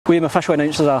Graham, officially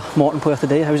announced as a Morton player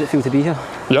today. How does it feel to be here?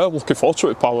 Yeah, looking forward to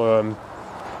it, pal.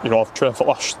 I've trained for the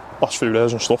last few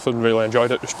days and stuff, and really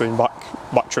enjoyed it. Just being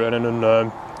back training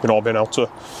and being able to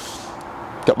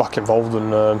get back involved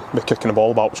and be kicking the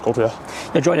ball about was good. Yeah.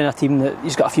 You're joining a team that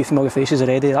has got a few familiar faces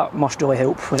already. That must really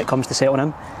help when it comes to settling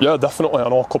in. Yeah, definitely. I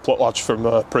know a couple of lads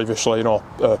from previously,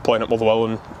 playing at Motherwell,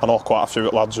 and I know quite a few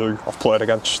lads who I've played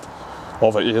against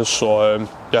over the years. So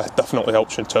definitely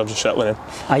helps in terms of settling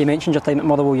in. You mentioned your time at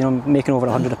Motherwell. Making over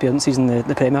 100 appearances in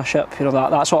the Premiership.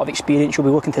 That sort of experience, you'll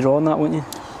be looking to draw on that, won't you?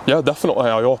 Yeah, definitely.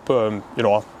 I hope I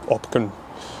hope I can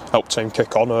help the team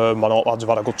kick on. I know lads have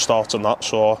had a good start in that,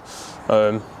 so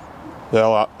like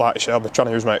I say, I'll be trying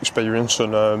to use my experience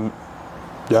and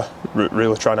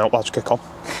really try and help lads kick on.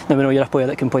 Now we know you're a player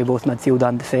that can play both midfield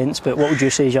and defence, but what would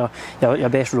you say is your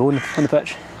best role on the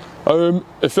pitch?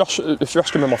 If you're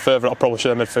asking me my favourite, I'd probably say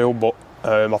midfield, but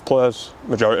I've played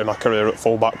majority of my career at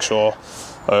fullback, so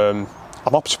I'm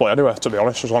happy to play anywhere, to be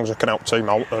honest, as long as I can help the team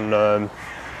out, and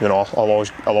I'll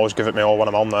always give it me all when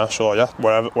I'm on there. So yeah,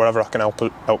 wherever I can help the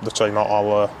team out,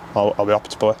 I'll be happy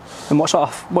to play. And what sort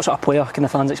of player can the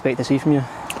fans expect to see from you?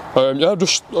 I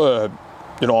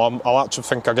like to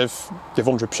think I give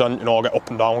 100%. I get up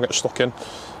and down, get stuck in,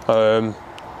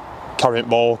 carrying the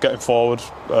ball, getting forward,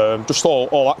 just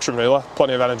all action really,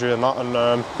 plenty of energy in that, and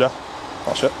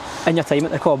that's it. In your time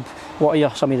at the club, what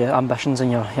are some of the ambitions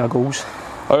and your goals?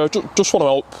 Just want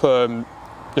to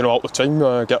help the team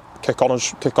kick on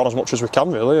as much as we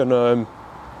can really, and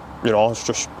it's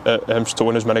just aims to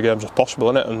win as many games as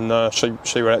possible in it, and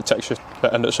see where it takes you at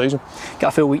the end of the season. Got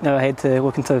a full week now ahead to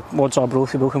looking towards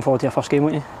Arbroath. You'll be looking forward to your first game,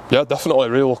 won't you? Yeah, definitely.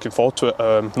 Really looking forward to it.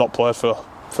 Not played for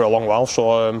a long while,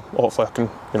 so hopefully I can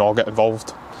get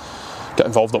involved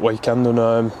at weekend,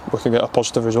 and we can get a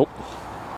positive result.